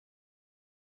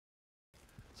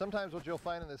Sometimes what you'll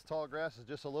find in this tall grass is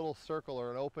just a little circle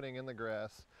or an opening in the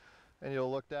grass, and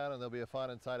you'll look down and there'll be a fawn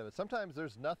inside of it. Sometimes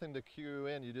there's nothing to cue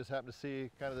in, you just happen to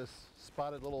see kind of this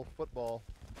spotted little football.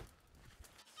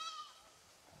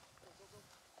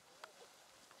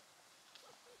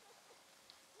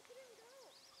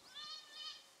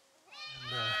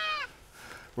 And,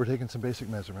 we're taking some basic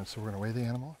measurements, so we're going to weigh the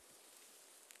animal.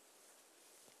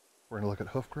 We're going to look at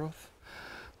hoof growth,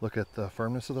 look at the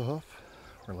firmness of the hoof,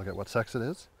 we're going to look at what sex it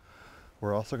is.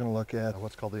 We're also going to look at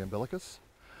what's called the umbilicus,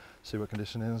 see what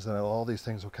condition it is, and all these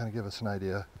things will kind of give us an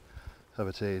idea of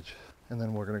its age. And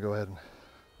then we're going to go ahead and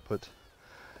put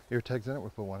ear tags in it.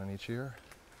 We'll put one in each ear,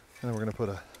 and then we're going to put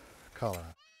a collar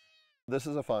on. This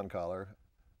is a fawn collar.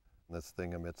 This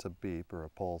thing emits a beep or a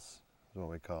pulse is what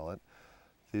we call it.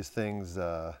 These things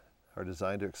are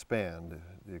designed to expand.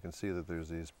 You can see that there's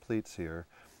these pleats here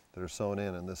that are sewn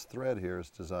in, and this thread here is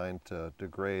designed to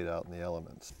degrade out in the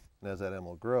elements. And as that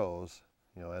animal grows,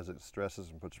 you know, as it stresses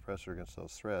and puts pressure against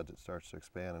those threads, it starts to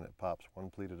expand and it pops one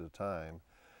pleat at a time.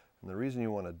 And the reason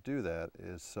you want to do that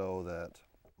is so that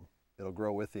it'll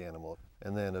grow with the animal.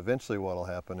 And then eventually what will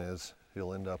happen is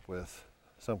you'll end up with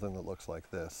something that looks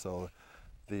like this. So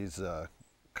these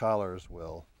collars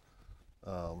will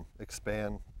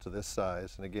expand to this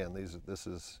size, and again, this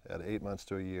is at 8 months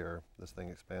to a year. This thing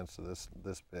expands to this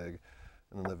big,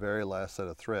 and then the very last set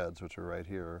of threads, which are right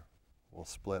here, will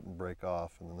split and break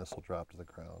off, and then this will drop to the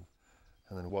ground.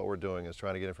 And then what we're doing is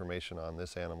trying to get information on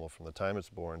this animal from the time it's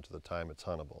born to the time it's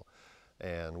huntable.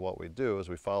 And what we do is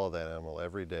we follow that animal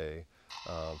every day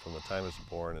from the time it's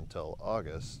born until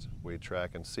August. We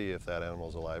track and see if that animal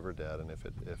is alive or dead, and if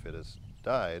it has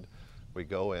died, we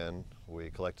go in, we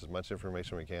collect as much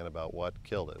information we can about what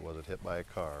killed it. Was it hit by a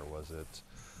car? Was it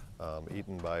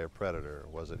eaten by a predator?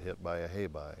 Was it hit by a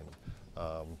haybine?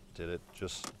 Did it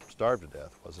just starve to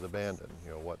death? Was it abandoned?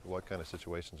 You know, what kind of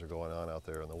situations are going on out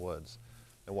there in the woods?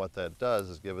 And what that does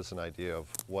is give us an idea of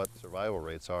what survival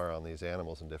rates are on these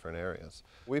animals in different areas.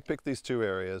 We picked these two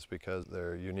areas because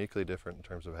they're uniquely different in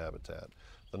terms of habitat.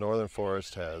 The northern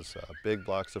forest has big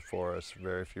blocks of forest,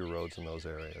 very few roads in those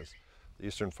areas. The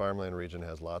eastern farmland region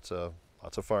has lots of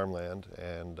farmland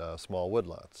and small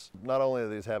woodlots. Not only are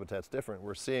these habitats different,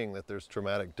 we're seeing that there's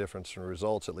dramatic difference in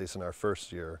results, at least in our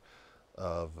first year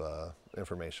of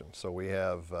information. So we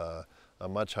have a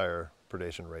much higher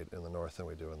predation rate in the north than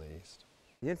we do in the east.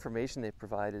 The information they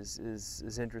provide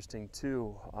is interesting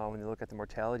too, when you look at the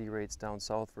mortality rates down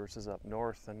south versus up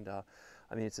north, and I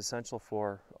mean, it's essential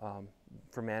for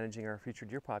managing our future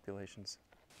deer populations.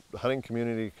 The hunting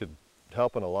community could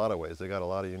help in a lot of ways. They got a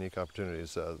lot of unique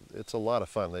opportunities. It's a lot of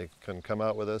fun. They can come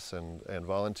out with us and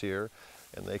volunteer,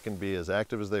 and they can be as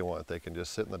active as they want. They can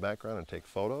just sit in the background and take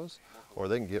photos, or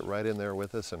they can get right in there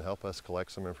with us and help us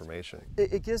collect some information.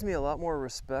 It gives me a lot more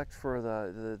respect for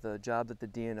the job that the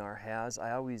DNR has.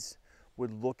 I always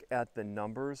would look at the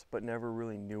numbers but never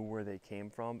really knew where they came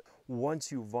from.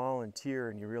 Once you volunteer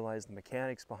and you realize the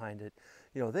mechanics behind it,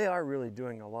 you know, they are really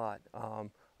doing a lot.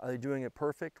 Are they doing it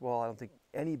perfect? Well, I don't think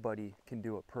anybody can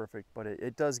do it perfect, but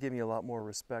it does give me a lot more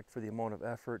respect for the amount of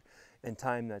effort and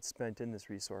time that's spent in this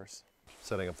resource.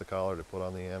 Setting up the collar to put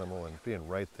on the animal and being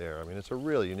right there, I mean, it's a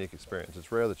really unique experience.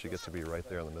 It's rare that you get to be right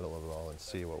there in the middle of it all and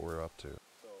see what we're up to.